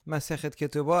Masechet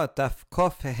Ketubot, Daf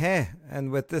Kof Heh,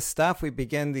 and with this stuff we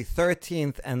begin the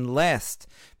 13th and last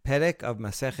perek of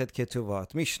Masechet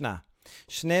Ketubot. Mishnah.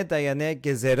 Shne Dayane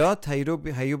Gezerot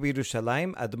Hayu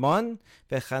B'Yerushalayim, Admon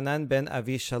veChanan ben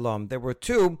Avi Shalom. There were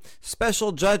two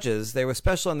special judges. They were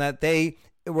special in that they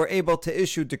were able to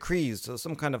issue decrees, so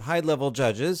some kind of high-level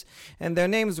judges, and their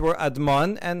names were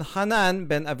Admon and Hanan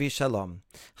ben Avi Shalom.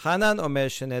 Hanan omer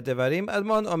shene devarim,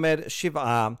 Admon omer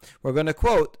shiv'a. We're going to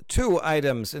quote 2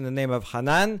 items in the name of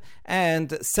Hanan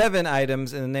and 7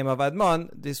 items in the name of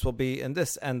Admon. This will be in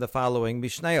this and the following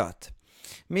Mishnayot.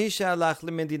 Mi she'alach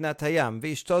lemedinat hayam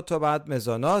ve'ishto tobat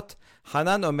mezonot,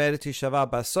 Hanan omer tishava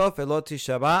basof velo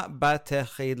tishava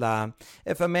batechila.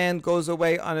 If a man goes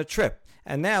away on a trip,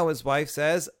 and now his wife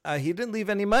says, he didn't leave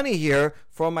any money here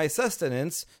for my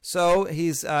sustenance, so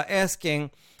he's asking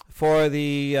for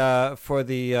the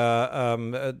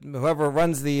whoever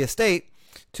runs the estate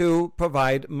to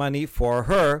provide money for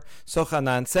her. So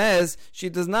Hanan says she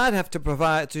does not have to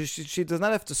provide. She does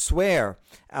not have to swear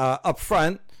up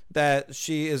front that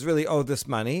she is really owed this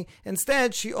money.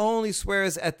 Instead, she only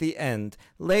swears at the end.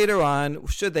 Later on,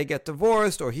 should they get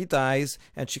divorced or he dies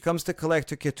and she comes to collect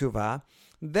her ketuvah,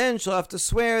 then she'll have to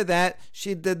swear that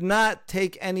she did not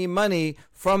take any money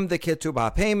from the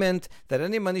ketubah payment, that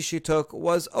any money she took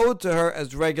was owed to her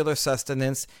as regular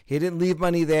sustenance. He didn't leave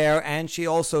money there, and she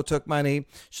also took money.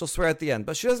 She'll swear at the end.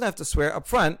 But she doesn't have to swear up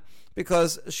front,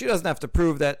 because she doesn't have to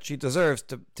prove that she deserves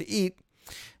to eat.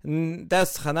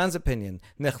 That's Hanan's opinion.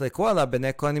 However,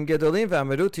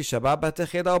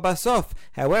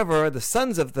 the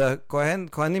sons of the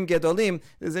Kohanim Gedolim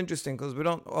is interesting because we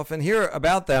don't often hear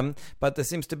about them, but there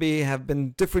seems to have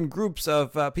been different groups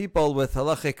of people with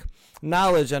halachic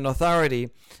knowledge and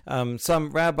authority. Some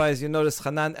rabbis, you notice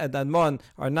Hanan and Admon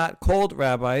are not called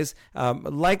rabbis,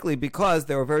 likely because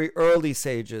they were very early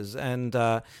sages, and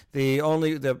the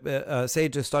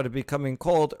sages started becoming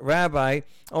called rabbi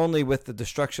only with the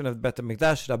destruction of Bet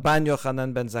HaMikdash, Rabban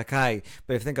Yochanan ben Zakkai.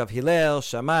 But if you think of Hillel,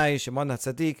 Shammai, Shimon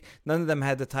HaTzadik, none of them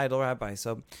had the title rabbi.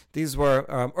 So these were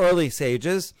early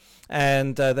sages.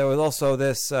 And there was also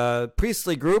this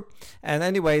priestly group. And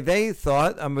anyway, they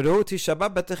thought, Amru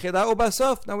Tishabah Batechila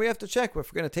Ubasof. Now we have to check. If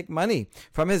we're going to take money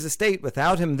from his estate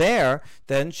without him there,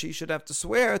 then she should have to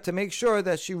swear to make sure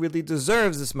that she really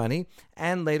deserves this money.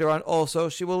 And later on also,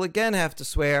 she will again have to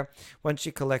swear when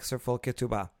she collects her full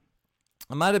ketubah.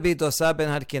 Amar Rabbi Dosa ben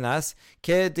Harkinas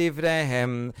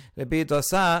kedivrehem. Rabbi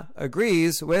Dosa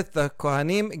agrees with the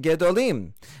Kohanim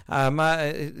Gedolim.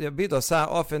 Rabbi Dosa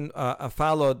often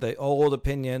followed the old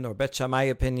opinion or Bet Shammai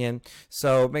opinion,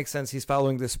 so it makes sense he's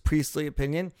following this priestly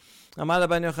opinion. Amar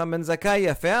Rabban Yochanan ben Zakkai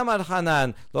Yafeh Amar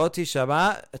Hanan Lo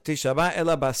tishaba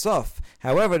ela basof.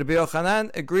 However, Rabbi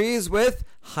Yochanan agrees with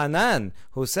Hanan,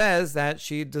 who says that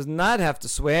she does not have to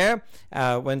swear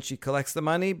when she collects the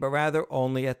money, but rather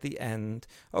only at the end.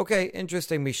 Okay,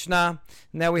 interesting Mishnah.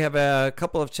 Now we have a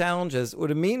couple of challenges.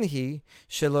 Urminhi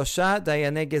shelosha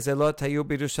dayane gezelot hayu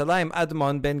b'Yerushalayim,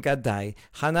 Admon ben Gadai,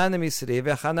 Hanan Misri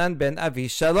veChanan ben Avi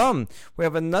Shalom. We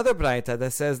have another braita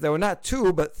that says there were not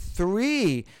 2 but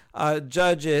 3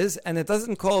 judges, and it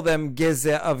doesn't call them of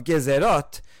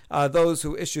gezerot, those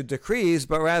who issued decrees,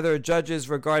 but rather judges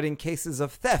regarding cases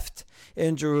of theft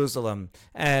in Jerusalem.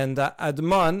 And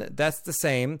Admon, that's the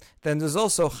same. Then there's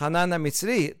also Hanan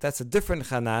HaMitzri, that's a different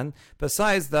Hanan,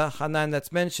 besides the Hanan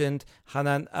that's mentioned,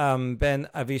 Hanan ben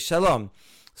Avi Shalom.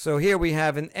 So here we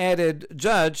have an added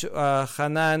judge,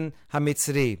 Hanan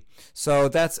HaMitzri. So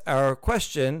that's our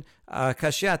question.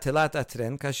 Kashya telat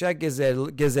atren, kashya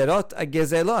gezerot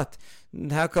agezelot.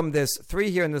 How come there's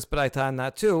 3 here in this braita,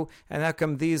 not 2? And how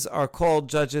come these are called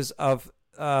judges of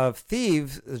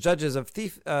thieves, judges of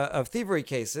thievery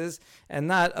cases, and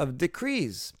not of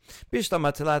decrees? So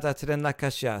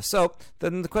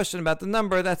then the question about the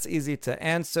number, that's easy to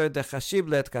answer. Those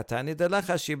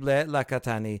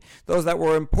that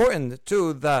were important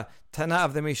to the Tana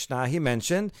of the Mishnah, he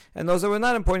mentioned, and those that were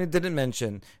not important, he didn't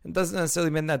mention. It doesn't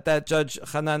necessarily mean that judge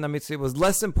Hanan HaMitzri was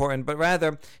less important, but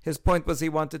rather his point was he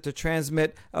wanted to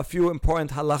transmit a few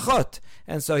important halachot.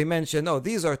 And so he mentioned,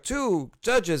 these are 2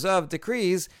 judges of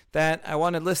decrees that I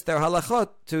want to list their halachot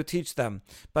to teach them.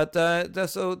 But the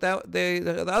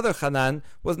other Hanan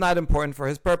was not important for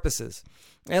his purposes.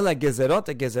 Ela gezerot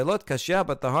kashya,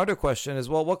 but the harder question is,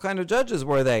 what kind of judges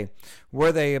were they?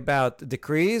 Were they about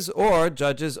decrees or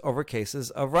judges over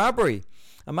cases of robbery?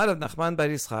 Amar Rav Nachman bar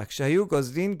Yitzchak, Shayu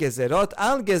Gozrin Gezerot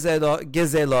al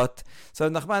Gezelot.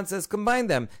 So Nachman says, combine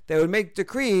them. They would make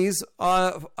decrees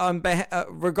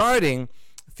regarding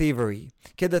thievery.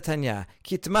 Kedatanya,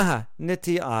 kitmaha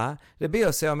neti'ah, Rabbi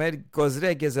Yosef omer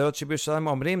gozre gezerot shebirushalayim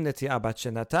omrim neti'ah bat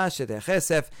shenata sheteh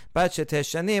chesef bat sheteh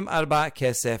shanim arba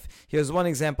kesef. Here's one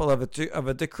example of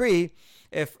a decree.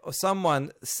 If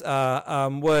someone has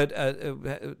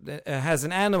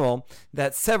an animal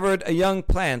that severed a young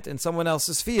plant in someone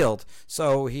else's field,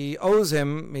 so he owes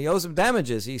him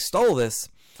damages. He stole this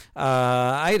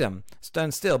item, done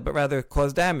still, but rather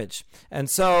caused damage. And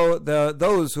so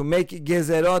those who make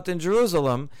gezerot in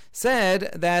Jerusalem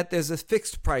said that there's a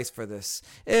fixed price for this.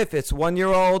 If it's 1 year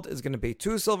old, it's going to be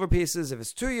 2 silver pieces. If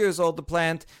it's 2 years old, the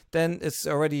plant, then it's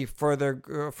already further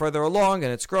along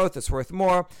in its growth, it's worth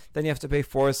more. Then you have to pay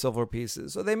 4 silver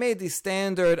pieces. So they made these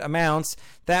standard amounts.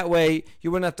 That way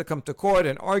you wouldn't have to come to court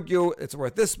and argue it's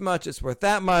worth this much, it's worth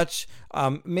that much.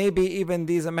 Maybe even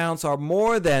these amounts are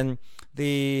more than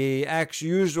the actual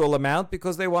usual amount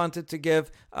because they wanted to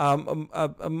give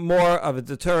more of a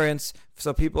deterrence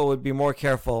so people would be more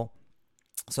careful.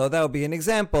 So that would be an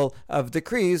example of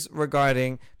decrees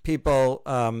regarding people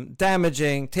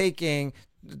damaging, taking,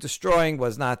 destroying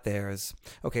was not theirs.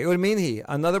 Okay, Urminhi,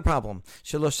 another problem.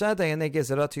 Shelosha dayanei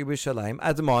gezerot Yerushalayim,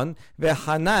 Admon,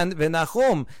 veHanan,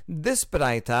 veNachum. This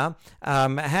Braita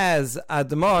has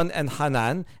Admon and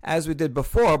Hanan, as we did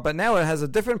before, but now it has a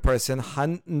different person,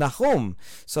 Nachum.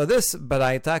 So this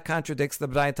Braita contradicts the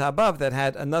Braita above that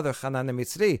had another Hanan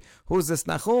Mitzri. Who's this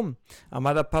Nachum?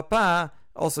 Amara Papa.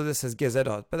 Also, this is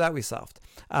Gezerot, but that we solved.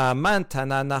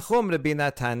 Mantana Nachum Rabbi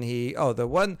Natan. The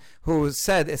one who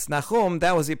said it's Nachum,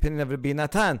 that was the opinion of Rabbi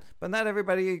Natan, but not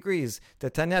everybody agrees. The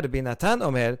Tanya Rabbi Natan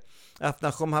Omer, Af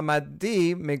Nachum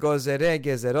Hamadi Megozere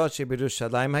Gezerot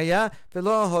Shebirushalayim Haya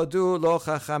Velo Hodu Lo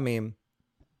Chachamim.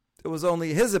 It was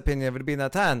only his opinion of Rabbi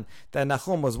Natan that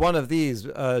Nachum was one of these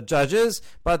judges,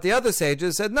 but the other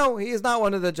sages said, no, he is not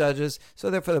one of the judges,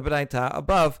 so therefore the Braita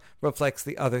above reflects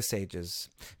the other sages.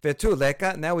 Vetu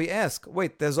leka, now we ask,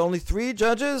 wait, there's only 3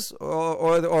 judges?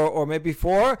 Or maybe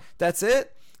 4? That's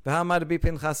it? והאמר רבי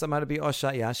פנחס אמר רבי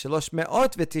הושעיה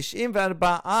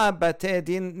 394 בתי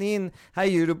דין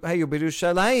היו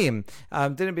בירושלים.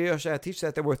 Didn't Rabbi Hoshaya teach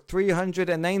that there were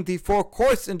 394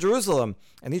 courts in Jerusalem,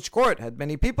 and each court had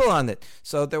many people on it,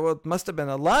 so there must have been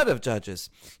a lot of judges.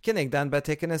 כנגדן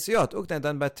בתי כנסיות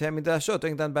וכנגדן בתי מדרשות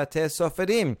וכנגדן בתי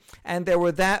סופרים, and there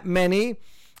were that many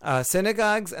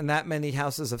synagogues and that many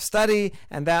houses of study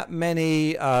and that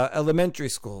many elementary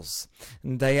schools.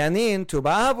 Dayanin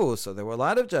tuba'avu, so there were a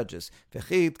lot of judges.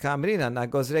 V'chid kamrinan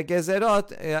agozre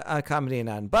gezerot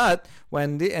kamrinan. But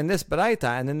when in this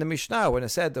Baraita and in the Mishnah, when it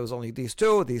said there was only these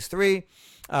 2, these 3,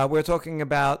 we're talking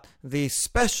about these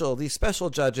special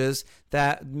judges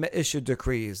that issued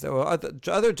decrees. There were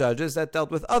other judges that dealt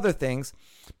with other things,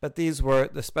 but these were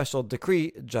the special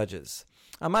decree judges.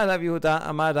 Amar Rav Yehuda,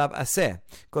 Amar Rav Aseh,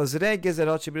 Gozrei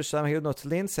gezerot shebirushalayim hayu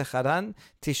notlin secharan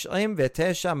 99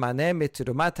 maneh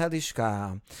mitrumat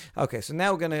halishka. Okay, so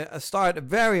now we're going to start a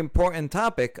very important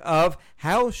topic of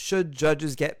how should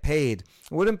judges get paid.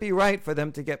 It wouldn't be right for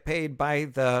them to get paid by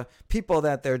the people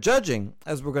that they're judging,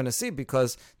 as we're going to see,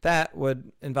 because that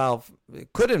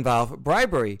could involve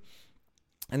bribery.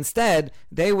 Instead,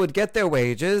 they would get their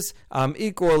wages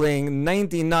equaling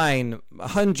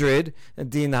 9,900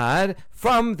 dinar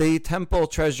from the temple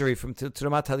treasury, from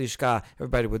Trumat Halishka.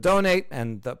 Everybody would donate,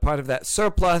 and the part of that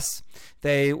surplus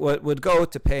they would go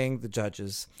to paying the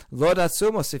judges. Lo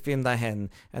ratzu mosifin lahen.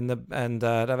 And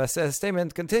Rav Aseh's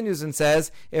statement continues and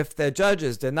says, if the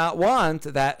judges did not want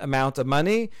that amount of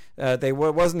money,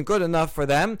 wasn't good enough for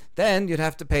them, then you'd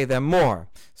have to pay them more.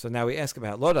 So now we ask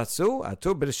about lo ratzu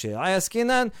atu b'rishir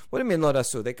ayaskinan. What do you mean lo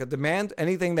ratzu? They could demand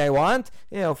anything they want.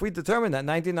 If we determine that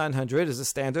 9,900 is a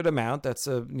standard amount, that's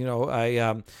that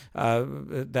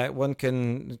one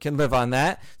can live on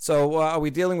that. So are we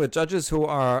dealing with judges who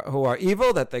are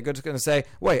evil, that they're just going to say,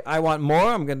 wait, I want more,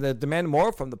 I'm going to demand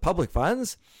more from the public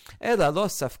funds? Rather,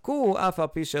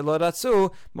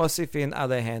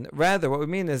 what we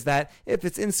mean is that if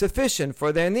it's insufficient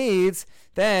for their needs,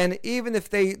 then even if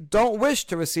they don't wish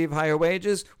to receive higher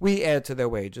wages, we add to their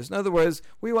wages. In other words,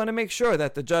 we want to make sure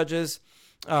that the judges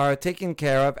are taken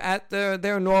care of at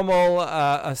their normal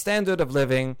standard of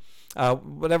living,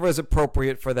 whatever is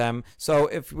appropriate for them. So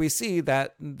if we see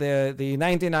that the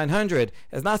 9,900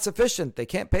 is not sufficient, they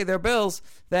can't pay their bills,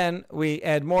 then we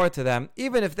add more to them,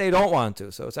 even if they don't want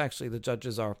to. So it's actually the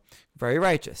judges are very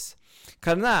righteous.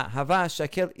 Karna hava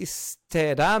shakel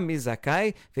istera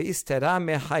mizakai ve'istera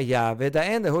mehaya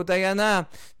ve'daen lehu dayana.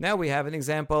 Now we have an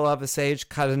example of a sage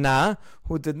Karna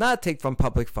who did not take from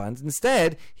public funds.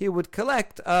 Instead, he would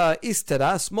collect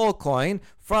istera, small coin,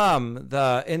 from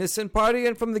the innocent party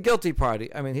and from the guilty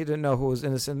party. I mean, he didn't know who was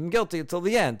innocent and guilty until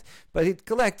the end, but he'd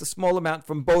collect a small amount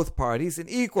from both parties, an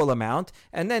equal amount,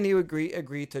 and then he would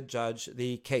agree to judge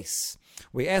the case.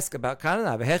 We ask about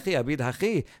Karna. How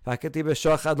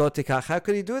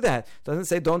could he do that? Doesn't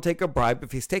say don't take a bribe.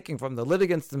 If he's taking from the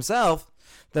litigants themselves,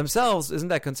 isn't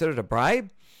that considered a bribe?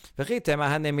 And if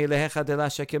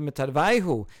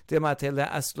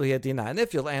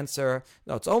you'll answer,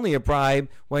 no, it's only a bribe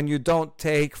when you don't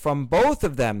take from both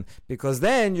of them, because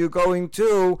then you're going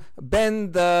to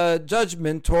bend the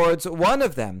judgment towards one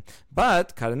of them.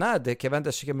 But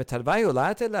since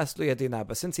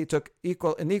he took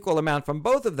an equal amount from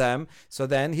both of them, so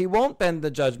then he won't bend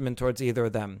the judgment towards either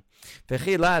of them. But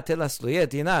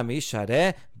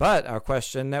our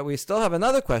question, that we still have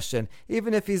another question,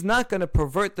 even if he's not going to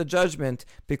pervert the judgment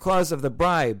because of the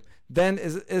bribe, then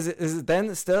is it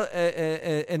then still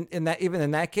in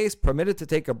that case permitted to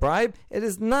take a bribe? It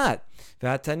is not.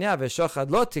 Why does the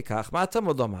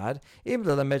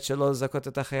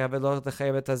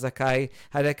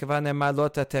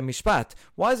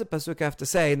pasuk have to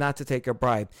say not to take a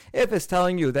bribe? If it's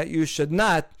telling you that you should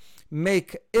not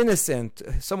make innocent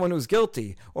someone who's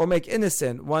guilty, or make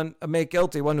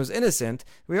guilty one who's innocent,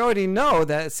 we already know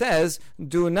that it says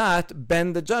do not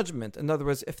bend the judgment. In other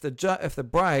words, if the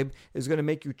bribe is going to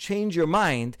make you change your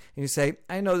mind and you say,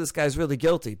 I know this guy's really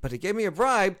guilty, but he gave me a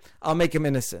bribe, I'll make him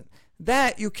innocent.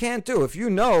 That you can't do. If you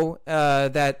know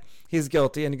that he's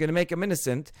guilty and you're going to make him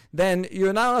innocent, then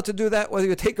you're not allowed to do that whether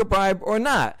you take a bribe or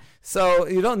not. So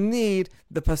you don't need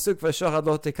the pasuk v'shochad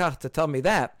lo tikach to tell me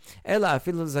that.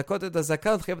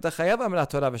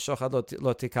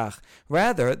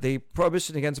 Rather, the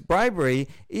prohibition against bribery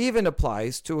even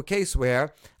applies to a case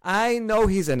where I know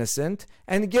he's innocent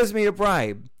and he gives me a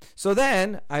bribe. So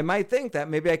then I might think that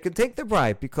maybe I could take the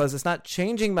bribe because it's not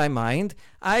changing my mind.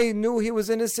 I knew he was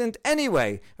innocent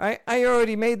anyway. I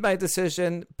already made my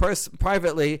decision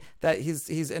privately that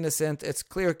he's innocent. It's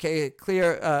clear,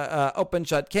 open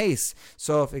shut case.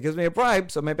 So if it gives me a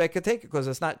bribe, so maybe I could take it because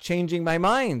it's not changing my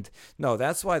mind. No,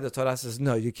 that's why the Torah says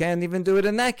no. You can't even do it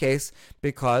in that case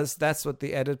because that's what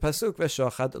the added pasuk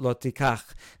v'shochad lo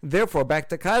tikach. Therefore, back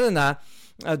to Karna.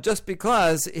 Just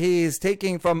because he's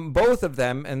taking from both of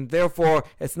them and therefore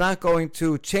it's not going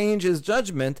to change his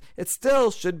judgment, it still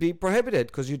should be prohibited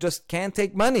because you just can't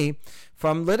take money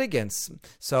from litigants.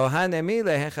 So, the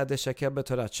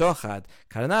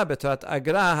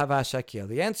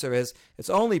answer is it's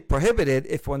only prohibited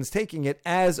if one's taking it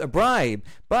as a bribe,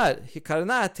 but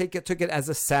Karna took it as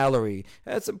a salary.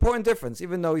 That's an important difference.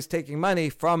 Even though he's taking money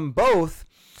from both,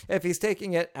 if he's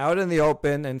taking it out in the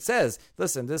open and says,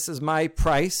 listen, this is my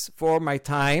price for my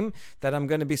time that I'm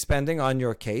going to be spending on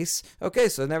your case. Okay,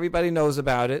 so then everybody knows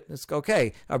about it. It's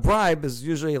okay. A bribe is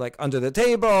usually like under the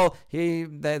table. They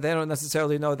don't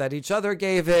necessarily know that each other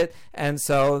gave it. And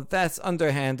so that's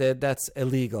underhanded. That's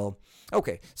illegal.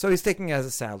 Okay, so he's taking it as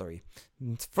a salary.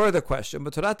 Further question,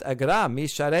 but Torat Agra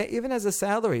Mishare, even as a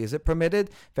salary, is it permitted?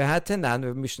 Vehatenan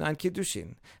Mishnan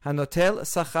Kiddushin. Hanotel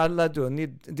Sachar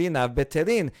Ladun Dinav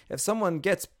Betelin. If someone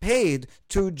gets paid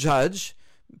to judge,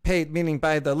 paid meaning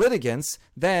by the litigants,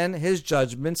 then his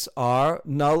judgments are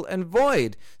null and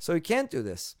void. So he can't do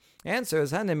this. Answer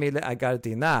is Hanemile Agar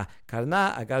Dina,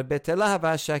 Karna Agar Betela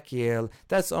Shakil.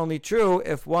 That's only true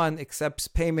if one accepts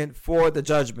payment for the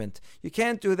judgment. You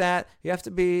can't do that. You have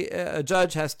to be, a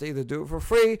judge has to either do it for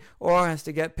free or has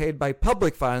to get paid by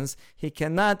public funds. He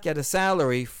cannot get a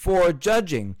salary for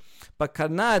judging. But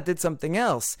Karna did something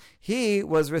else. He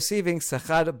was receiving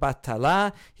Sachar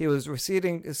Batala. He was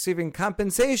receiving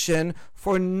compensation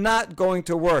for not going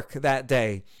to work that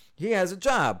day. He has a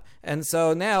job. And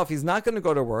so now if he's not going to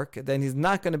go to work, then he's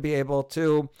not going to be able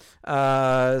to,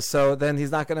 so then he's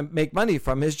not going to make money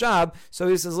from his job. So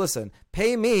he says, listen,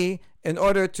 pay me in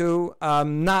order to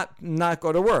not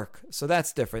go to work. So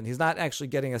that's different. He's not actually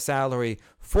getting a salary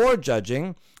for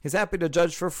judging. He's happy to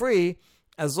judge for free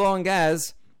as long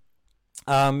as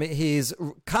he's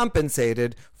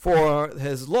compensated for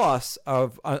his loss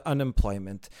of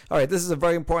unemployment. All right, this is a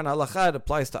very important halacha. It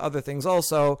applies to other things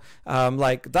also,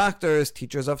 like doctors,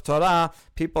 teachers of Torah,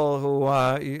 people who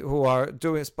are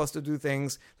supposed to do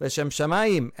things l'shem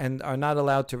shamayim and are not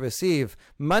allowed to receive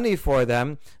money for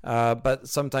them, but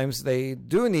sometimes they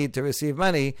do need to receive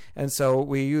money, and so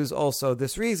we use also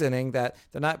this reasoning that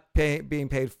they're not being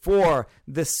paid for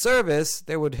this service.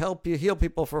 They would help you heal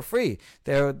people for free.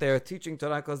 They're teaching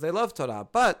Torah because they love Torah,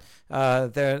 but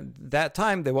that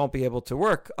time they won't be able to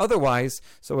work otherwise,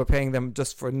 so we're paying them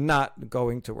just for not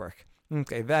going to work.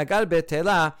 Okay, v'agal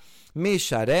betela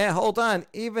mishare. Hold on,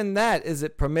 even that, is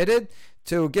it permitted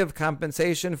to give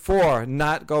compensation for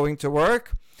not going to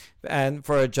work? And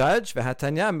for a judge,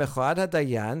 v'hatanya mechoad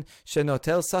hadayan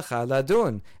shenotel sachar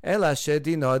ladun ela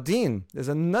shedino din. There's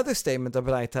another statement of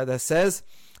Braita that says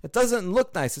it doesn't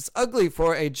look nice. It's ugly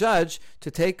for a judge to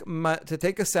take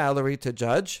a salary to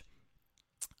judge.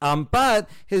 But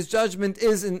his judgment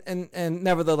is and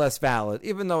nevertheless valid.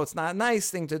 Even though it's not a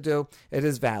nice thing to do, it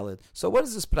is valid. So what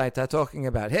is this Braita talking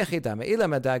about? If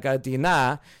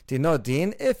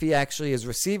he actually is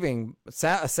receiving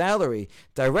a salary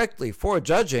directly for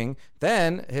judging,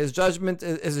 then his judgment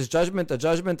is his judgment a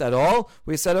judgment at all?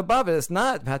 We said above it, it's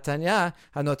not. In that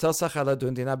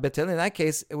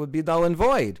case, it would be null and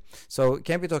void. So it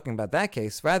can't be talking about that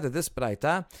case. Rather, this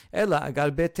Braita,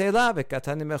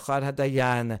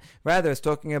 rather, it's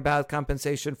talking about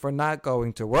compensation for not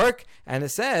going to work, and it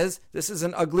says this is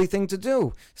an ugly thing to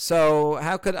do. So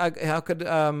how could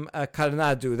a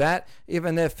karna do that?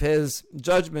 Even if his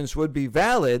judgments would be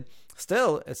valid,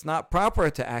 still, it's not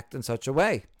proper to act in such a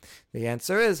way. The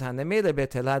answer is hanemile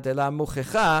betela de la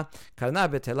muchecha, karna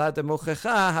betela de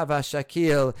muchecha hava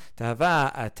shakil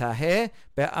tava atahe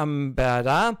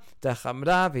be'ambara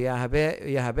dechamra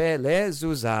v'yahabe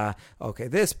lezuza. Okay,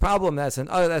 this problem that's an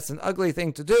ugly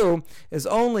thing to do is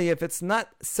only if it's not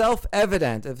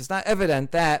self-evident, if it's not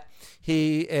evident that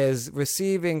he is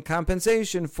receiving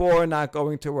compensation for not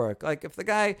going to work. Like if the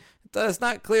guy, it's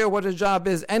not clear what his job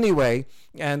is anyway,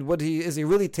 and is he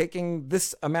really taking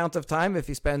this amount of time if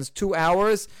he spends 2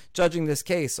 hours judging this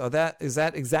case? Or is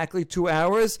that exactly 2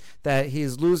 hours that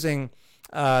he's losing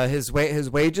his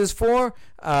wages for?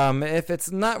 If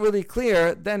it's not really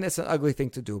clear, then it's an ugly thing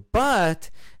to do. But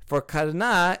for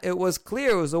Karna, it was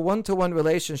clear it was a one-to-one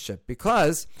relationship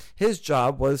because his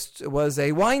job was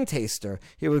a wine taster.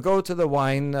 He would go to the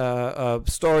wine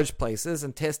storage places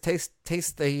and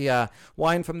taste the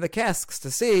wine from the casks to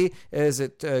see, is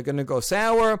it going to go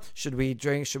sour? Should we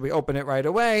open it right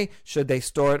away? Should they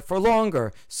store it for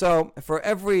longer? So for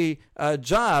every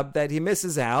job that he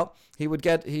misses out, he would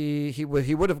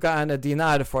have gotten a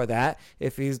dinar for that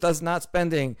if he's not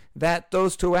spending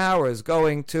those 2 hours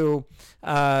going to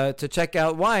check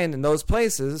out wine in those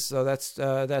places. So that's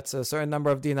a certain number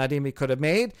of dinarim he could have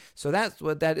made. So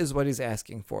that is what he's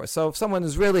asking for. So if someone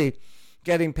is really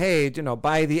getting paid,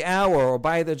 by the hour or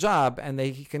by the job, and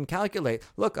he can calculate,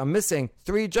 look, I'm missing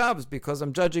 3 jobs because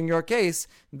I'm judging your case,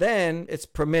 then it's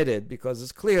permitted because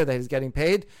it's clear that he's getting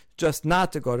paid just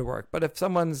not to go to work. But if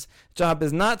someone's job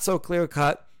is not so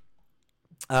clear-cut,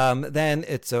 then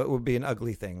it would be an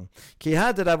ugly thing. A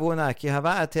case,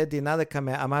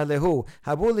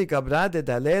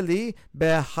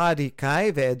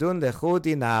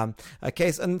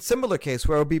 a similar case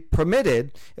where it would be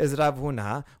permitted is Rav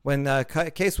Huna. When a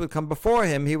case would come before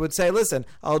him, he would say, listen,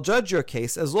 I'll judge your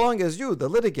case as long as you, the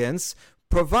litigants,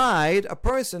 provide a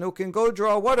person who can go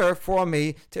draw water for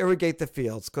me to irrigate the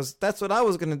fields, because that's what I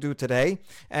was going to do today,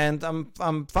 and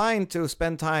I'm fine to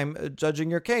spend time judging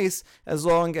your case as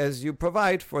long as you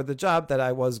provide for the job that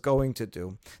I was going to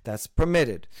do. That's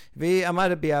permitted. Adam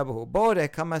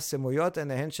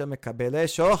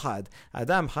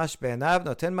chash be'enav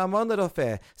noten mamon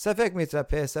l'rofeh safek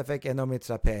mitzrapeh safek eno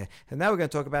mitzrapeh. And now we're going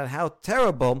to talk about how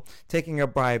terrible taking a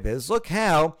bribe is. Look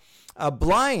how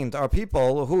blind are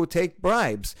people who take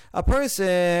bribes. A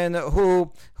person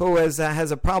who has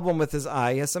a problem with his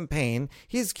eye, has some pain,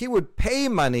 he would pay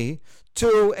money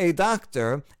to a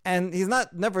doctor, and he's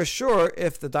never sure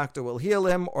if the doctor will heal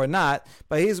him or not,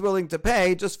 but he's willing to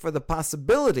pay just for the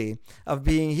possibility of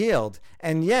being healed.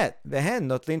 And yet, for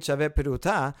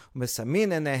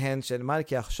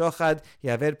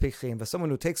someone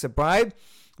who takes a bribe,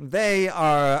 they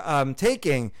are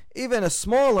taking even a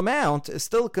small amount is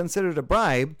still considered a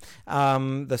bribe,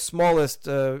 the smallest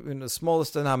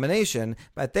denomination,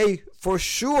 but they for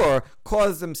sure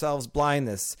cause themselves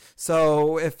blindness.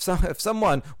 So if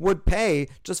someone would pay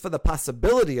just for the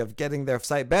possibility of getting their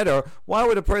sight better, why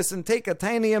would a person take a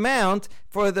tiny amount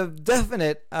for the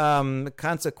definite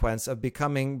consequence of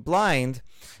becoming blind?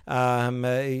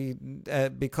 Because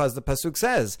the pasuk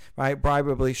says, right,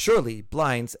 bribery surely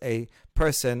blinds a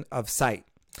person of sight.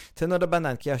 Bribes even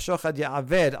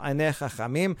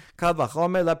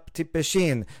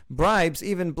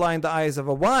blind the eyes of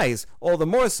a wise, all the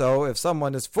more so if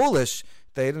someone is foolish.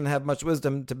 They didn't have much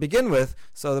wisdom to begin with,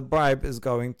 so the bribe is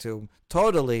going to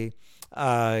totally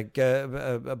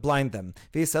blind them.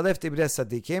 And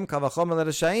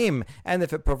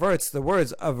if it perverts the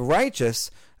words of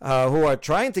righteous who are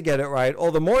trying to get it right,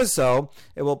 all the more so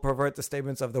it will pervert the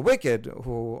statements of the wicked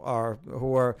who are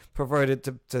perverted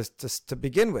to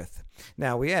begin with.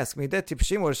 Now we ask, what is this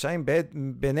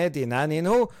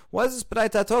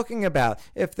Braita talking about?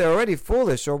 If they're already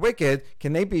foolish or wicked,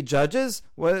 can they be judges?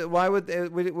 Why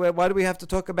do we have to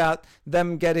talk about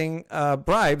them getting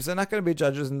bribes? They're not going to be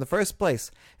judges in the first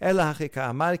place. Rather,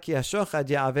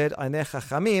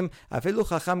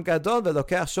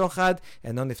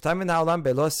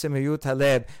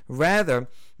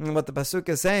 what the pasuk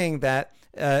is saying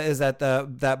is that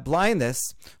that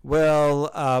blindness will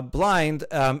blind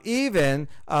even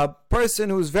a person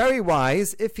who's very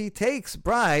wise. If he takes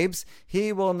bribes,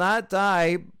 he will not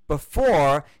die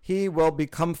before he will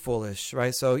become foolish,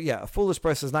 right? So yeah, a foolish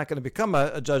person is not going to become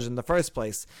a judge in the first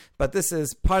place. But this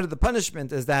is part of the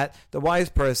punishment, is that the wise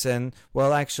person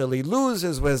will actually lose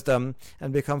his wisdom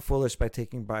and become foolish by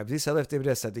taking bribes. And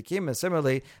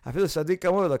similarly,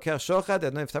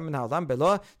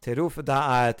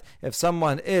 if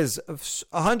someone is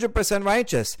 100%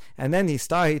 righteous and then he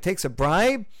takes a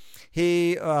bribe,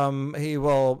 he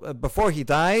will, before he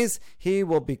dies, he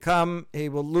will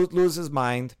lose his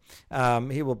mind.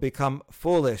 He will become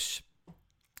foolish.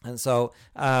 And so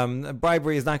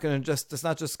bribery is not going to it's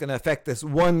not just going to affect this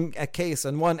one case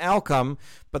and one outcome,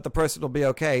 but the person will be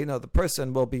okay. No, the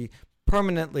person will be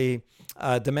permanently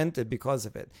demented because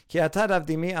of it. Ki ata Rav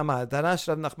Dimi amar, darash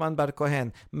Rav Nachman bar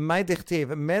Kohen, mai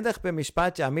dichtiv, melech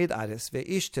b'mishpat yamid aris,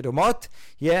 ve'ish terumot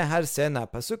yehar sena.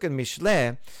 Pasuk in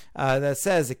Mishle that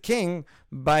says a king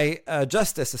by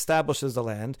justice establishes the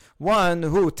land. One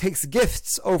who takes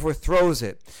gifts overthrows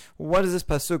it. What is this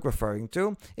pasuk referring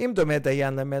to? Im domeh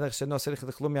dayan lemelech sheno tzarich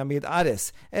lechlum yamid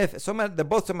aris. They're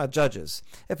both talking about judges.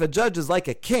 If a judge is like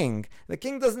a king, the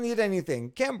king doesn't need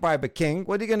anything. Can't bribe a king.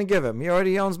 What are you going to give him? He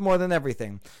already owns more than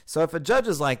everything. So if a judge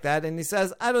is like that and he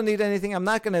says, I don't need anything, I'm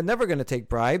never going to take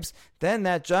bribes, then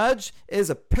that judge is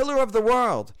a pillar of the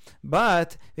world.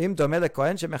 But if the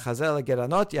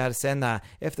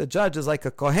judge is like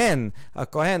a kohen,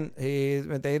 they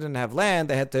didn't have land,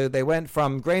 they went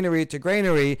from granary to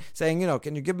granary saying,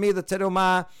 can you give me the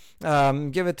terumah,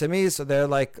 give it to me. So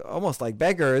they're almost like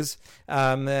beggars,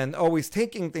 and always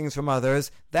taking things from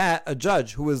others. That a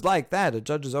judge who is like that, a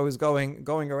judge is always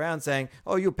going around saying,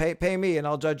 oh, you pay me and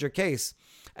I'll judge your case,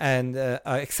 and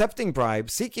accepting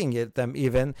bribes, seeking them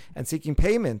even, and seeking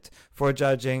payment for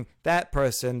judging, that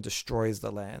person destroys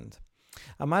the land.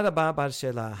 Amar Abba bar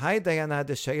Shela, Hai Dayana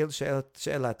de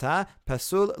She'elata,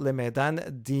 Pasul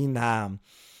Lemedan Dina.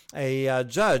 A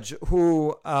judge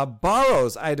who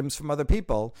borrows items from other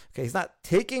people. Okay, he's not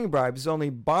taking bribes, he's only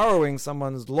borrowing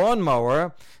someone's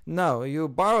lawnmower. No, you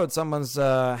borrowed someone's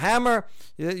hammer.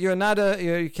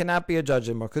 You cannot be a judge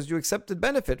anymore because you accepted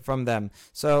benefit from them.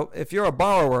 So if you're a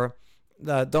borrower,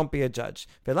 don't be a judge.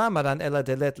 But that's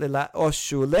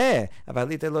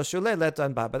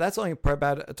only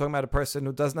talking about a person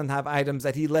who doesn't have items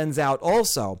that he lends out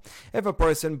also. If a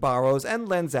person borrows and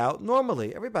lends out,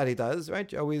 normally, everybody does,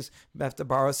 right? You always have to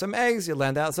borrow some eggs, you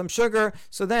lend out some sugar,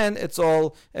 so then it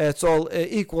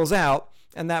equals out,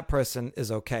 and that person is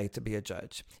okay to be a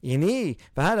judge. Hold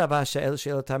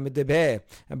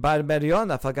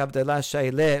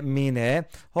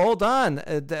on,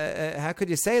 how could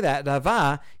you say that?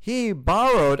 Rava, he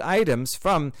borrowed items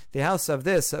from the house of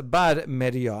this Bar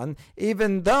Merion,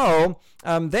 even though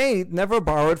they never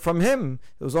borrowed from him.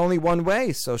 There was only one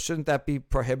way, so shouldn't that be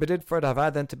prohibited for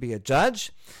Rava then to be a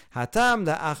judge? No, in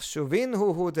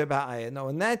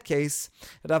that case,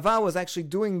 Rava was actually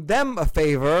doing them a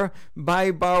favor by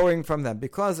borrowing from them,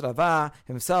 because Rava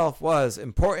himself was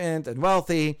important and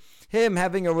wealthy. Him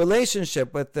having a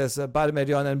relationship with this Bar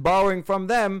Merion and borrowing from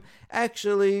them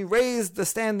actually raised the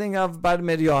standing of Bar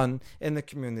Merion in the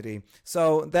community.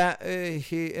 So that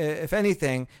if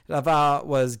anything, Rava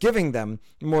was giving them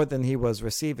more than he was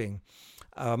receiving.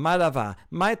 Marava,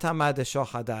 my tamad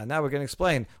shochada. Now we're going to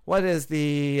explain what is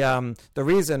the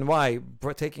reason why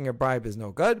taking a bribe is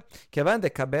no good. Kevan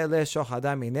dekabel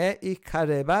shochada mine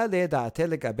ikareba ledaate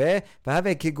legabe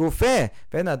v'have kigufe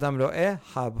ven adam ro'eh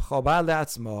choba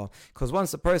le'atzmo. Because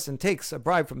once a person takes a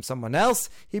bribe from someone else,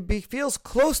 he feels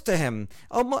close to him,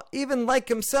 almost, even like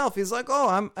himself. He's like, oh,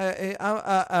 I'm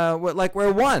like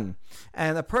we're one.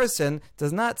 And a person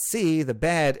does not see the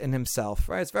bad in himself,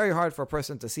 right? It's very hard for a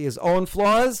person to see his own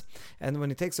flaws. And when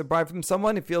he takes a bribe from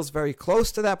someone, he feels very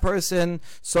close to that person,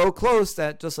 so close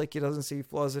that just like he doesn't see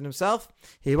flaws in himself,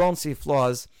 he won't see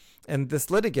flaws in this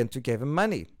litigant who gave him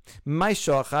money. My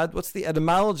shochad, what's the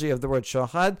etymology of the word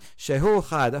shochad? Shehu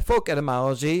chad, a folk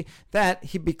etymology, that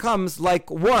he becomes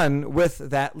like one with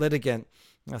that litigant.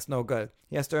 That's no good.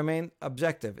 He has to remain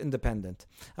objective, independent.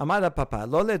 Amara Papa,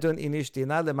 lo ledun inish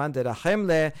dina leman derachem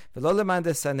le, v'lo leman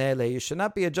desaneh le. You should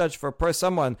not be a judge for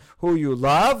someone who you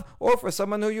love or for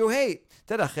someone who you hate.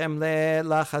 Derachem le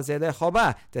lachazeh le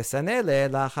choba, desaneh le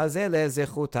lachazeh le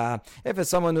zechuta. If it's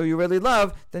someone who you really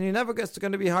love, then you're never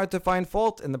going to be hard to find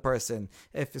fault in the person.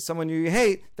 If it's someone you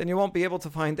hate, then you won't be able to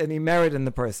find any merit in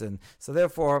the person. So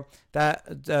therefore,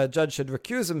 that judge should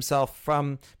recuse himself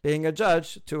from being a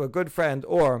judge to a good friend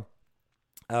or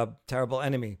a terrible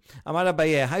enemy. Amar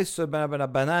Abaye, Haisur ben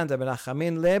Rabbanan de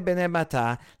Benachamin le bnei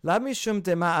mata, la mishum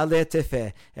de ma'ale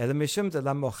tefe, el mishum de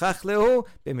la mochach lehu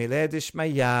b'milei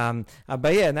dishmaya.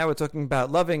 Abaye, now we're talking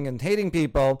about loving and hating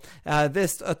people.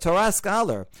 This Torah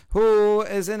scholar who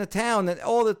is in a town and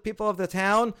all the people of the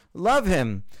town love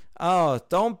him. Oh,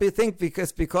 don't think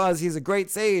because he's a great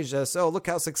sage, so look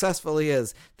how successful he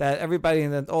is, that everybody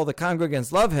and all the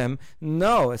congregants love him.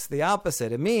 No, it's the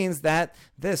opposite. It means that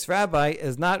this rabbi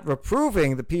is not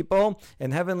reproving the people in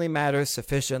heavenly matters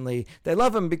sufficiently. They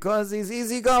love him because he's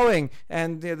easygoing,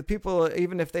 and the people,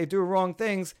 even if they do wrong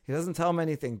things, he doesn't tell them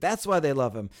anything. That's why they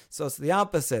love him. So it's the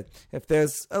opposite. If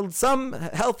there's some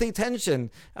healthy tension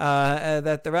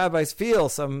that the rabbis feel,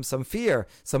 some fear,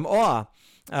 some awe,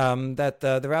 that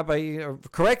the rabbi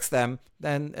corrects them,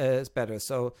 then it's better.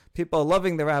 So people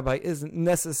loving the rabbi isn't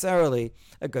necessarily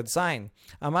a good sign.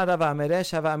 So Rav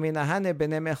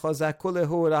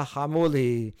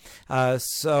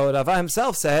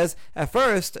himself says, at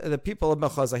first, the people of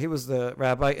Mechoza, he was the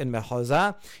rabbi in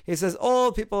Mechoza, he says,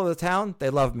 all people of the town,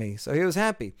 they love me. So he was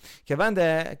happy. Once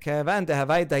I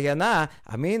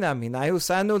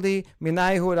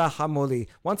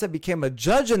became a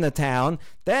judge in the town,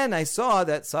 then I saw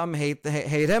that some hate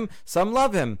him, some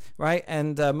love him, right?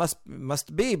 And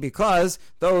must be because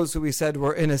those who he said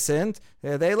were innocent,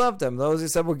 they loved him. Those he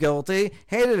said were guilty,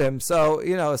 hated him. So,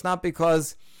 it's not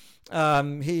because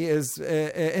he is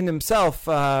in himself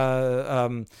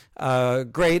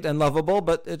great and lovable,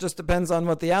 but it just depends on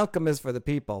what the outcome is for the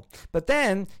people. But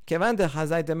then, but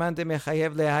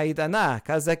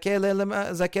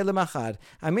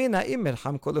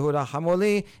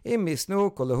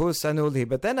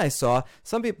then I saw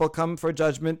some people come for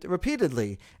judgment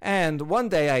repeatedly, and one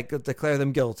day I could declare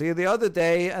them guilty, another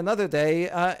day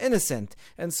innocent.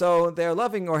 And so their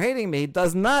loving or hating me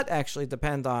does not actually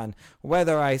depend on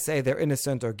whether I say they're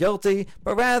innocent or guilty,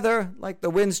 but rather, like the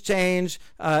winds change,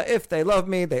 if they love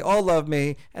me, they all love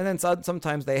me, and then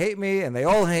sometimes they hate me, and they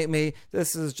all hate me.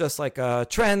 This is just like a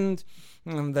trend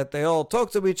that they all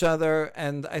talk to each other,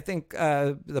 and I think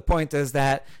the point is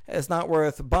that it's not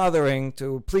worth bothering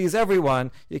to please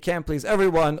everyone. You can't please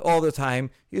everyone all the time.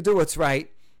 You do what's right,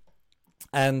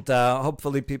 and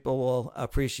hopefully people will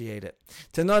appreciate it.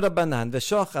 Tenor Rabbanan,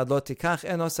 v'shochad lo tikach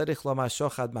eno sarich lomar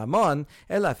shochad mamon,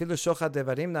 ela afilu shochad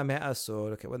devarim nameh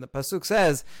asur. Okay, when the pasuk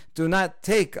says, do not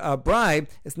take a bribe,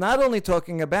 it's not only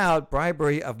talking about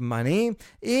bribery of money,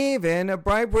 even a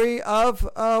bribery of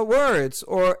words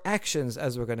or actions,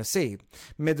 as we're going to see.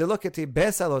 Medeloketi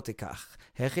besa lo tikach.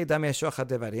 Since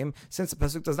the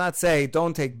pasuk does not say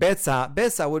don't take betza,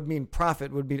 betza would mean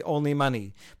profit, would be only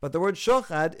money. But the word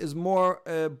shochad is more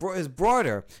is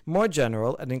broader, more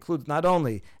general, and includes not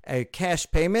only a cash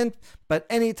payment, but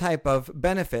any type of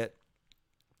benefit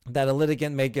that a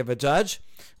litigant may give a judge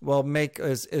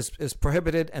is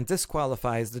prohibited and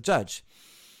disqualifies the judge.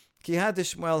 Ki had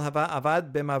Shmuel hava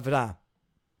avad b'mavra.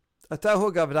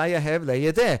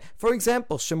 For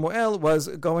example, Shemuel was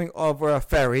going over a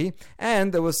ferry,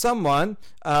 and there was someone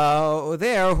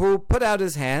there who put out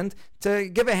his hand to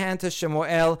give a hand to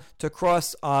Shemuel to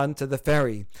cross on to the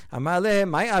ferry. Amale,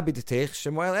 my abiditech,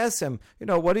 Shemuel esem.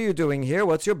 What are you doing here?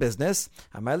 What's your business?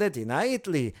 Amale,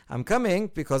 dinaitli. I'm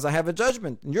coming because I have a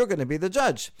judgment, and you're going to be the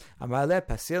judge. Amale,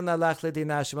 pasir nalach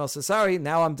ledina. Shemuel says, sorry,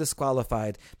 now I'm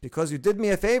disqualified because you did me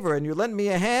a favor and you lent me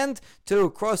a hand to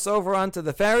cross over onto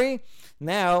the ferry.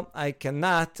 Now I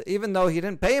cannot, even though he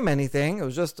didn't pay him anything, it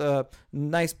was just a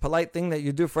nice, polite thing that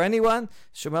you do for anyone.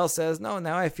 Shemuel says, no,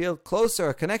 now I feel closer,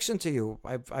 a connection to you.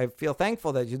 I feel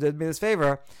thankful that you did me this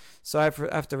favor, so I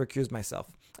have to recuse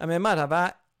myself.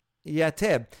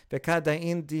 Yateb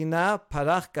v'kadain dina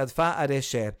parach gadfa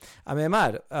areshe.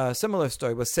 Amemar, similar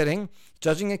story, was sitting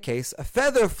judging a case. A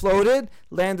feather floated,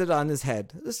 landed on his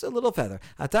head. Just a little feather.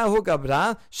 Atahu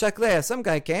gabra shakleh. Some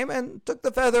guy came and took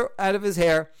the feather out of his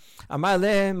hair.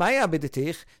 Amale maya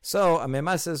biditich. So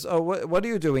Amemar says, oh, what are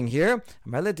you doing here?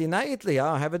 Amale dinaitli.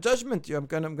 I have a judgment. I'm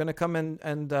going to come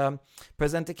and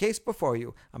present a case before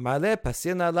you. Amale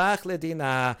pasina lach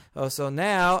ledina. Oh, so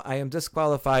now I am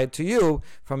disqualified to you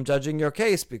from judging your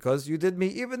case because you did me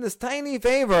even this tiny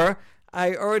favor.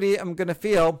 I already am going to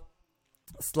feel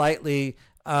slightly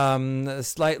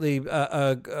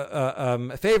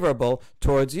favorable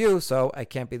towards you, so I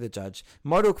can't be the judge.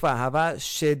 Morukva hava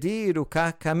shedi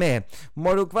ruka kame.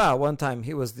 Morukva, one time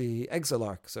he was the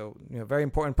exilarch, so very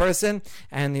important person,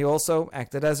 and he also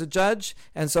acted as a judge.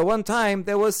 And so one time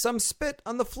there was some spit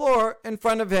on the floor in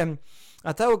front of him.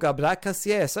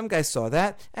 Some guy saw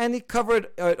that and he covered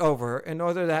it over in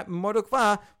order that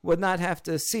Morukva would not have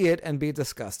to see it and be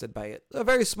disgusted by it. A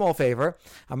very small favor.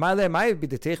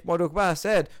 Morukva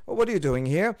said, well, what are you doing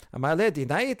here? I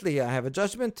have a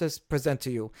judgment to present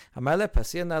to you. Now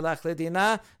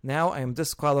I am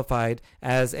disqualified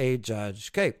as a judge.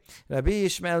 Okay. Rabbi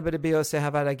Yishmael ben Rabbi Yosef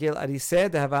hava ragil ariseh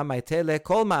dehava maitele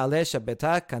kol ma'aleh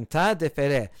shabeta kanta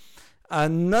defere.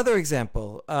 Another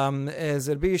example is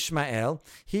Rabbi Ishmael.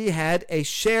 He had a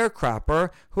sharecropper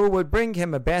who would bring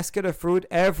him a basket of fruit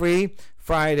every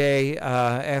Friday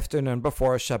afternoon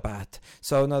before Shabbat.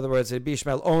 So in other words, Rabbi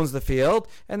Ishmael owns the field,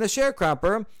 and the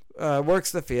sharecropper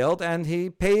works the field, and he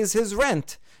pays his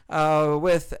rent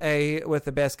with a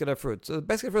basket of fruit. So the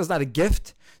basket of fruit is not a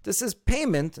gift. This is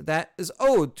payment that is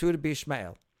owed to Rabbi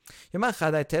Ishmael. One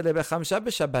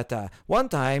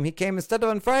time he came instead of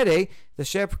on Friday, the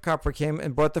sharecropper came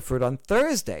and brought the fruit on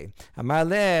Thursday. So how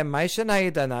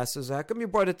come you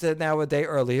brought it now a day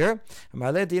earlier? So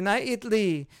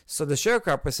the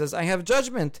sharecropper says, I have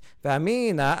judgment. I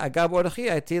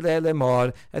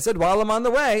said, while I'm on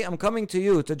the way, I'm coming to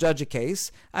you to judge a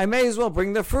case. I may as well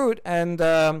bring the fruit and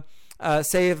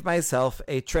save myself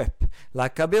a trip.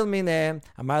 And so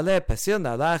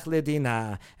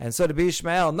Rabbi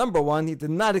Ishmael, number one, he did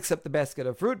not accept the basket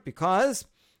of fruit because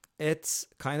it's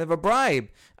kind of a bribe.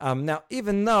 Now,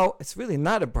 even though it's really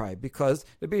not a bribe because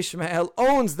Rabbi Ishmael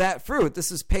owns that fruit,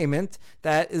 this is payment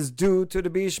that is due to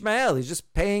Rabbi Ishmael. He's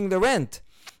just paying the rent.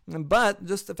 But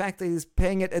just the fact that he's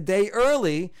paying it a day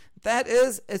early, that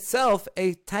is itself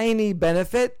a tiny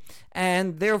benefit,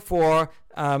 and therefore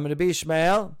Rabbi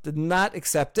Ishmael did not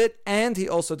accept it, and he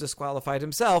also disqualified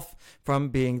himself from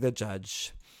being the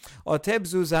judge. Oteb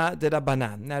Zuza de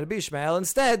Rabbanan. Now Rabbi Ishmael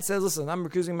instead says, listen, I'm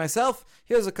recusing myself.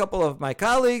 Here's a couple of my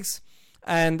colleagues,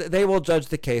 and they will judge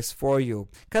the case for you.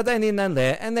 And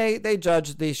they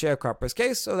judged the sharecropper's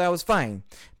case, so that was fine.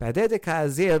 And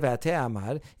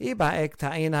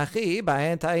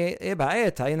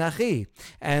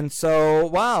so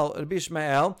while Rabbi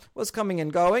Ishmael was coming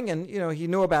and going, and he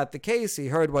knew about the case, he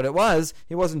heard what it was,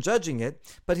 he wasn't judging it,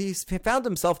 but he found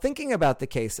himself thinking about the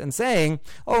case and saying,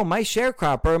 oh, my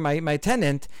sharecropper, my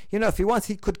tenant, if he wants,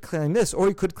 he could claim this or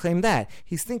he could claim that.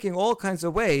 He's thinking all kinds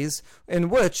of ways in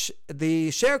which the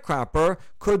sharecropper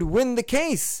could win the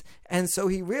case. And so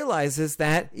he realizes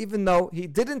that even though he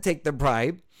didn't take the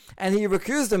bribe and he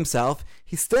recused himself,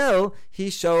 he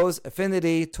shows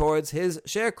affinity towards his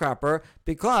sharecropper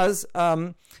because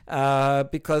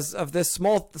of this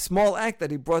small act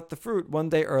that he brought the fruit one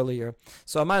day earlier.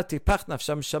 So amarti pach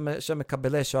nafsham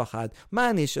shemekabele shochad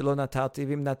mani shelo natarti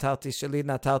vim natarti sheli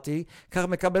natarti kach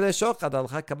mekabele shochad al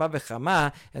hakaba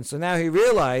v'chama. And so now he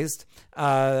realized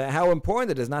how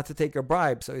important it is not to take a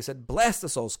bribe. So he said, bless the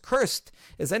souls, cursed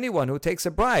is anyone who takes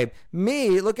a bribe.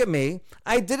 Me, look at me,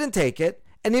 I didn't take it.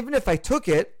 And even if I took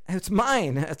it, it's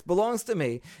mine. It belongs to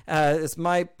me. It's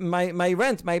my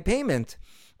rent, my payment.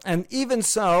 And even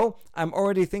so, I'm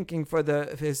already thinking for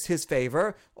his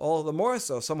favor. All the more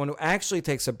so, someone who actually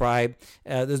takes a bribe,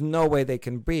 there's no way they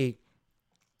can be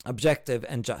objective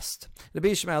and just. Rabbi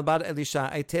Ishmael bar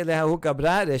Elisha Aitelehu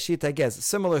Gabra Reshita Gez.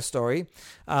 Similar story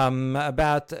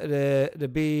about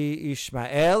Rabbi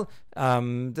Ishmael.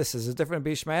 This is a different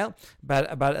Bishmael,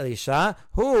 but about Elisha,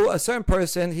 who a certain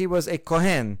person, he was a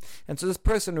Kohen. And so this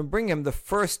person would bring him the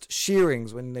first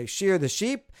shearings. When they shear the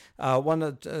sheep,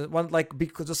 one like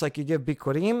just like you give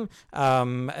Bikurim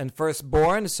and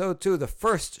firstborn, so too the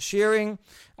first shearing,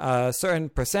 a certain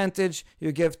percentage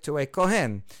you give to a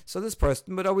Kohen. So this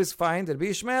person would always find a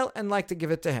Bishmael and like to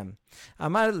give it to him.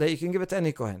 Amar le, you can give it to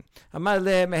any Kohen. Amar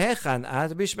le mehechan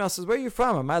at, Bishmael says, where are you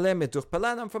from? Amar le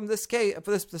metuchpalan, I'm from this cave,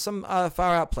 some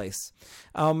far out place.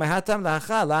 Mehatam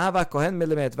lacha lahava Kohen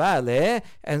milimet vale,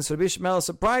 and so Bishmael is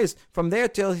surprised, from there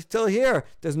till here,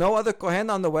 there's no other Kohen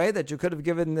on the way that you could have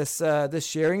given this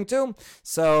shearing to.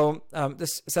 So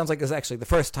this sounds like it's actually the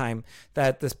first time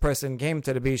that this person came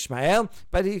to the Bishmael,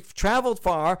 but he traveled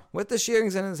far with the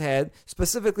shearings in his head,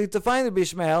 specifically to find the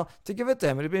Bishmael to give it to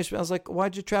him. And the Bishmael's like,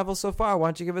 why'd you travel so far? Why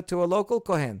don't you give it to a local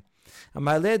Kohen?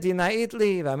 This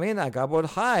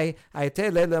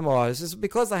is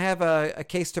because I have a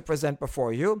case to present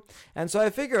before you, and so I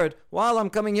figured, while I'm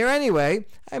coming here anyway,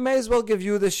 I may as well give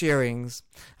you the shearings.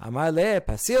 So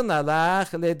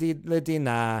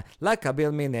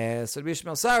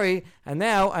Bishmael, sorry, and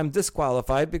now I'm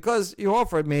disqualified because you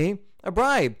offered me a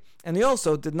bribe. And he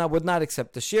also would not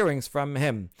accept the shearings from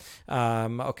him.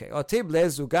 Okay. So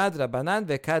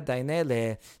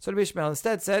Bishmael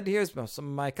instead said, here's some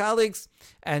of my colleagues,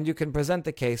 and you can present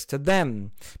the case to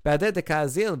them. So he had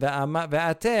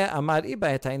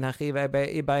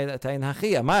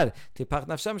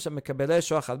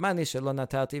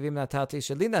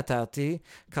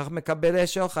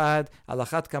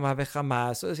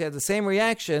the same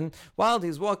reaction while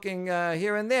he's walking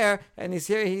here and there, and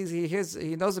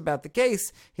he knows about the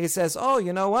case. He says, oh,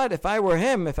 you know what, if I were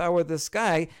him, if I were this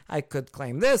guy, I could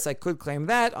claim this, I could claim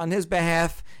that on his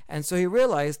behalf. And so he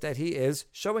realized that he is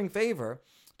showing favor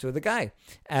to the guy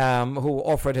who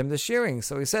offered him the shearing.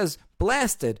 So he says,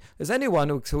 blasted is anyone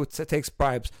who takes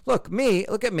bribes. Look at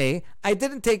me, I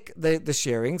didn't take the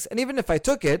shearings, and even if I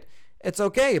took it, it's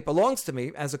okay. It belongs to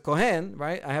me as a Kohen,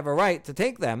 right? I have a right to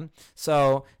take them.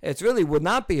 So it really would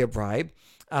not be a bribe.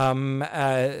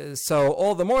 So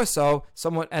all the more so,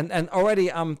 someone, and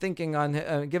already I'm thinking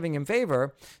on giving him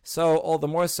favor, so all the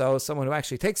more so, someone who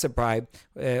actually takes a bribe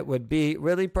would be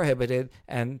really prohibited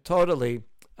and totally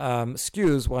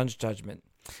skews one's judgment.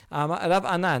 Rav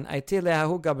Anan, Aiti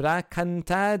lehahu gabra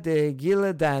kanta de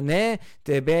gile dane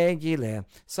de be gile.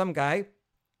 Some guy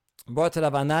brought to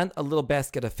Rav Anan a little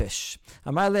basket of fish.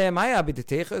 Amale,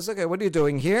 okay, what are you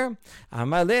doing here?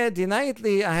 Amale,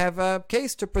 dinaitli, I have a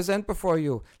case to present before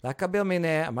you. Lakabil mine,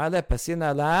 amale,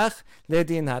 pasina lach, le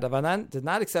dinah. Rav Anan did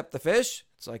not accept the fish.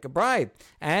 It's like a bribe.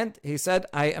 And he said,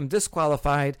 I am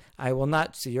disqualified. I will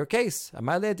not see your case. So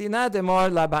the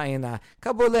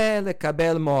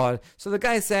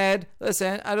guy said,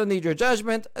 listen, I don't need your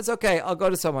judgment. It's okay. I'll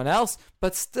go to someone else.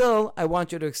 But still, I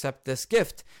want you to accept this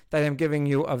gift that I'm giving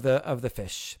you of the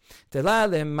fish. So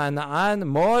that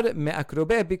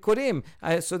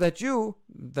you,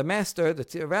 the master,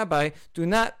 the rabbi, do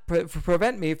not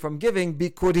prevent me from giving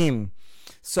bikurim.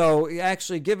 So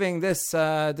actually giving this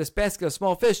basket of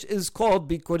small fish is called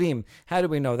bikurim. How do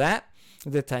we know that?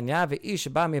 The Tanya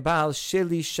ve'ish ba mibal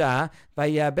shelisha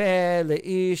vayabe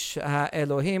leish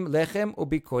ha'elohim lechem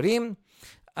ubikurim.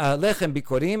 Lechem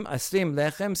bikurim, asrim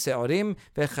lechem seorim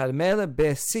vecharmel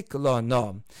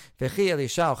besiklono. Vechi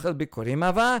Elisha ochel bikurim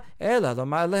ava, ela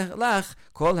lomar lach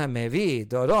kol hamevi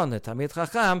doron tamid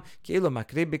chacham ki'ilu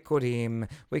makri bikurim.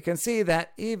 We can see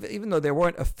that even though there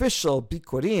weren't official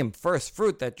bikurim, first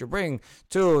fruit that you bring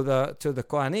to the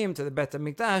Kohanim, to the Bet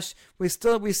HaMikdash, we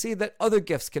see that other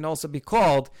gifts can also be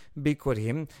called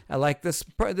bikurim, like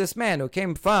this man who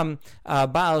came from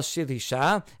Baal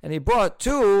Shilisha, and he brought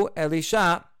to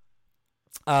Elisha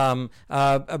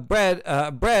a bread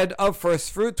of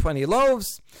first fruit, 20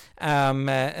 loaves.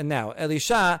 And now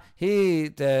Elisha, he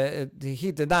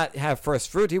did not have first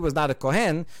fruit. He was not a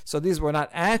Kohen, so these were not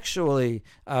actually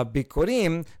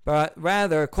bikurim, but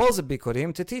rather calls it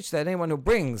bikurim to teach that anyone who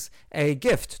brings a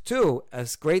gift to a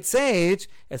great sage,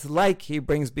 it's like he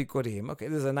brings bikurim. Okay,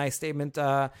 this is a nice statement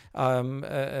as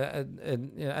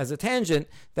a tangent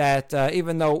that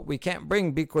even though we can't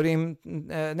bring bikurim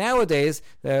nowadays,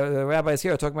 the rabbis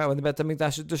here are talking about when the Bet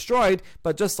HaMikdash is destroyed,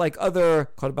 but just like other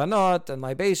korbanot and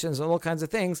libations and all kinds of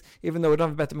things, even though we don't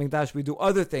have Bet HaMikdash, we do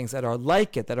other things that are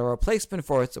like it, that are a replacement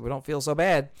for it, so we don't feel so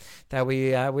bad that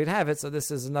we'd have it. So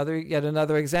this is yet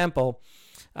another example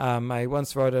I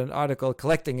once wrote an article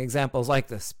collecting examples like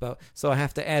this, so I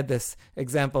have to add this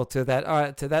example to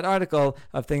that article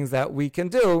of things that we can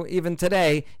do even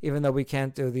today, even though we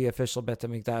can't do the official Bet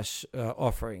HaMikdash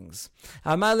offerings.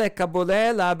 Amalek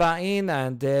kabule laba'in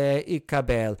and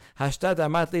ikabel. Hashtad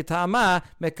amatli ta'ama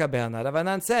mekabel. Now Rav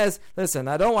Anan says, listen,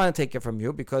 I don't want to take it from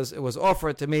you because it was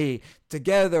offered to me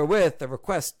together with the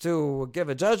request to give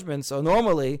a judgment, so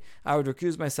normally I would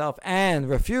recuse myself and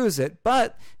refuse it,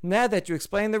 but now that you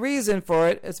explain the reason for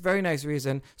it, it's a very nice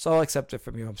reason, so I'll accept it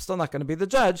from you. I'm still not going to be the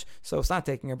judge, so it's not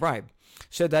taking a bribe.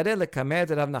 שדרה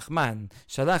לקמד רב נחמן,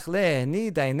 שלח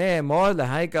להני דייני מור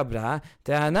להי גברה,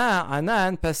 תענה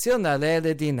ענן פסיל נעלה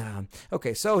לדינה.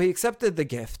 Okay, so he accepted the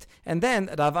gift, and then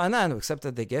Rav Anan, who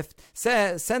accepted the gift,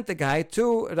 sent the guy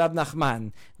to Rav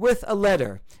Nachman with a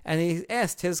letter, and he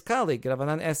asked his colleague, Rav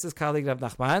Anan asked his colleague Rav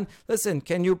Nachman, listen,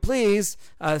 can you please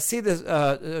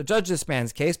judge this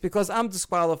man's case, because I'm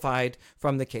disqualified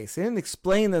from the case. He didn't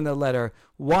explain in the letter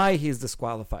why he's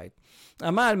disqualified.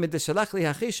 Amar mideshalach li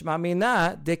hachish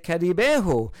ma'amina de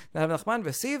karibehu. Rav Nachman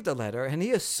received a letter, and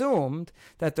he assumed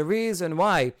that the reason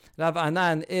why Rav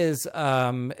Anan is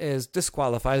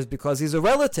disqualified is because he's a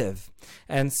relative,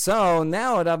 and so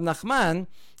now Rav Nachman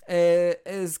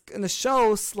is going to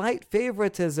show slight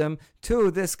favoritism to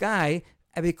this guy,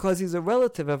 because he's a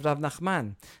relative of Rav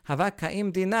Nachman. Rav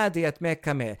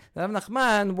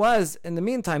Nachman was, in the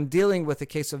meantime, dealing with a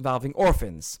case involving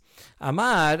orphans.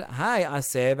 Amar, hay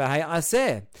aseh v'hay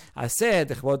aseh. Aseh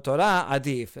d'chvod Torah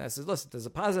adif. I says, listen, there's a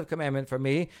positive commandment for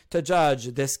me to judge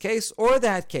this case or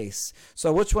that case.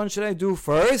 So which one should I do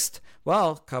first?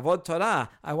 Well, kavod Torah.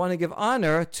 I want to give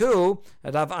honor to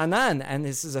Rav Anan, and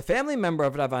this is a family member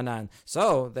of Rav Anan.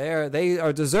 So they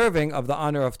are deserving of the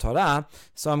honor of Torah.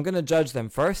 So I'm going to judge them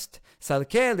first. And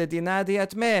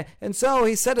so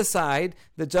he set aside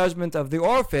the judgment of the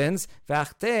orphans,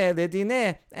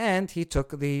 and he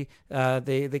took the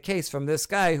case from this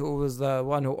guy who was the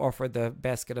one who offered the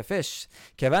basket of fish.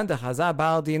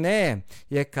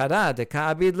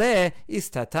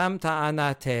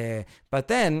 But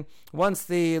then, once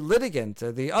the litigant,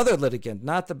 the other litigant,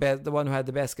 not the one who had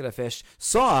the basket of fish,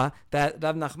 saw that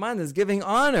Rav Nachman is giving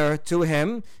honor to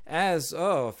him as,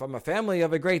 from a family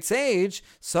of a great sage,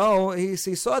 so he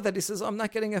saw that, he says, I'm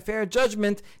not getting a fair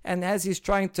judgment, and as he's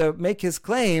trying to make his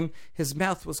claim, his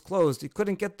mouth was closed. He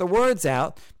couldn't get the words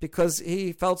out because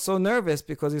he felt so nervous,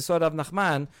 because he saw Rav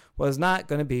Nachman was not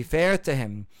going to be fair to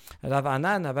him. Rav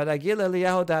Anan, now,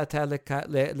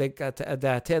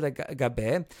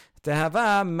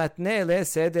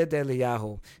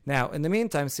 in the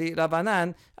meantime, see, Rav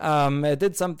Anan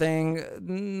did something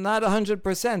not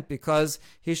 100%, because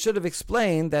he should have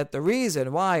explained that the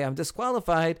reason why I'm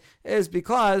disqualified is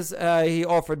because he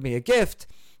offered me a gift.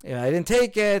 I didn't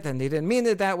take it, and he didn't mean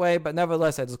it that way, but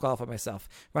nevertheless, I disqualify myself,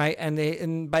 right?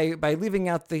 And by leaving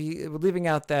out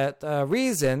that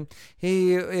reason,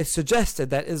 he suggested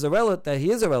that he is a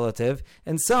relative,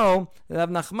 and so Rav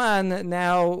Nachman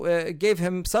now gave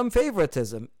him some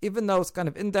favoritism, even though it's kind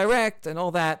of indirect and all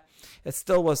that. It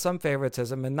still was some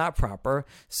favoritism and not proper.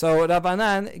 So Rav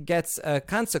Anan gets a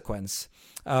consequence,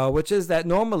 which is that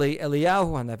normally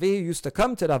Eliyahu Hanavi used to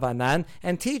come to Rav Anan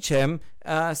and teach him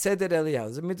Seder Eliyahu.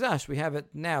 There's a midrash, we have it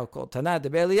now, called Tanah de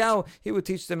Eliyahu. He would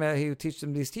teach them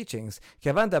these teachings.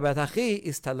 But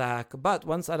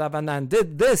once Rav Anan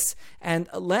did this and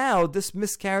allowed this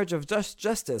miscarriage of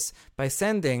justice by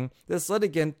sending this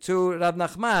litigant to Rav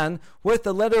Nachman with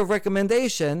a letter of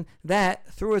recommendation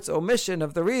that, through its omission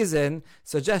of the reason,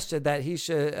 suggested that he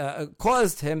should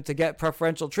caused him to get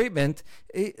preferential treatment,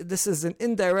 this is an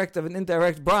indirect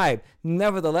bribe.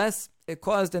 Nevertheless, it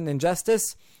caused an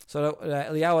injustice, so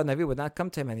Eliyahu Navi would not come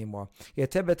to him anymore.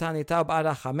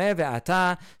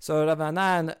 So Rav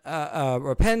Anan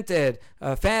repented,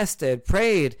 fasted,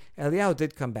 prayed. Eliyahu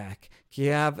did come back.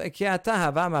 But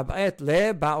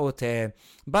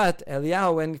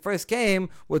Eliyahu, when he first came,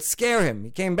 would scare him.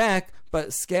 He came back,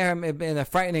 but scare him in a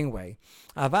frightening way.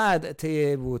 So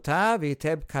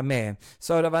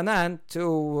Rav Anan,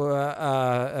 to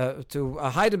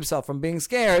hide himself from being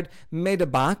scared, made a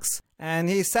box, and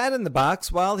he sat in the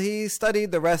box while he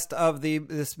studied the rest of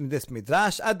this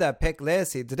midrash until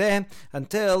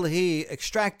he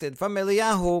extracted from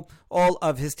Eliyahu all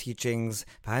of his teachings.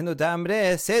 Seder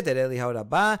Eliyahu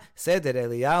Rabbah, Seder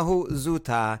Eliyahu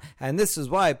Zuta. And this is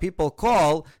why people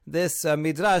call this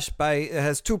midrash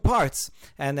has two parts.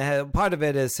 And part of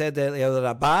it is Seder Eliyahu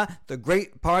Rabbah, the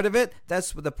great part of it.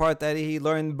 That's the part that he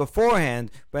learned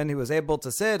beforehand when he was able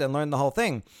to sit and learn the whole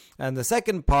thing. And the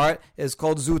second part is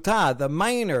called Zuta, the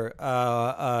minor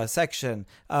section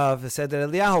of Seder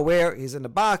Eliyahu, where he's in a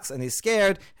box and he's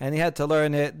scared and he had to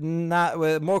learn it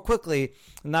more quickly,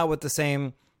 not with the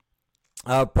same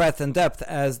breadth and depth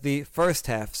as the first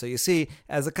half. So you see,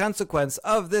 as a consequence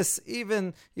of this,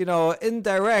 even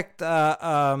indirect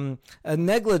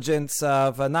negligence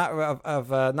of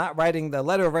not writing the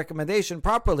letter of recommendation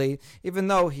properly, even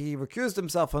though he recused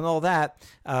himself and all that,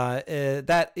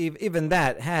 even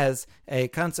that has a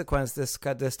consequence. This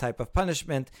type of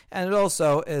punishment, and it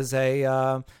also is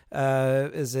an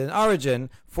origin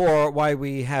for why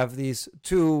we have these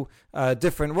two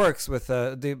different works with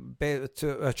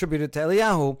attributed to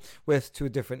Eliyahu with two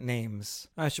different names.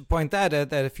 I should point out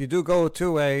that if you do go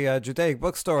to a Judaic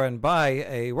bookstore and buy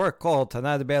a work called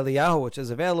Tana D'Ber Eliyahu, which is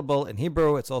available in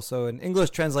Hebrew, it's also an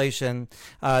English translation.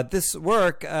 This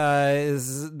work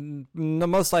is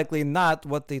most likely not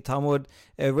what the Talmud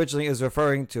originally is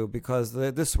referring to, because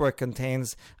this work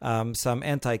contains some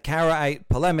anti-Karaite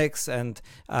polemics, and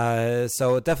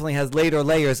so it definitely has later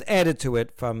layers added to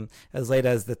it from as late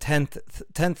as the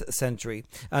 10th century.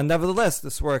 Nevertheless,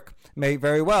 this work may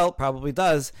very well, probably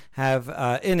does, have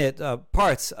in it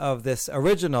parts of this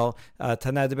original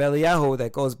Tana D'Ber Eliyahu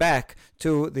that goes back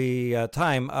to the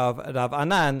time of Rav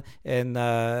Anan during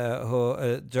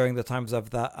the times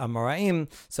of the Amoraim.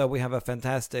 So we have a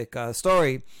fantastic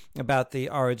story about the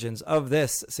origins of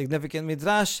this significant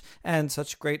midrash and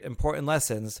such great important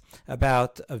lessons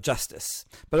of justice.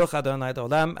 Baruch Adonai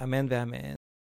Olam, Amen ve'amen.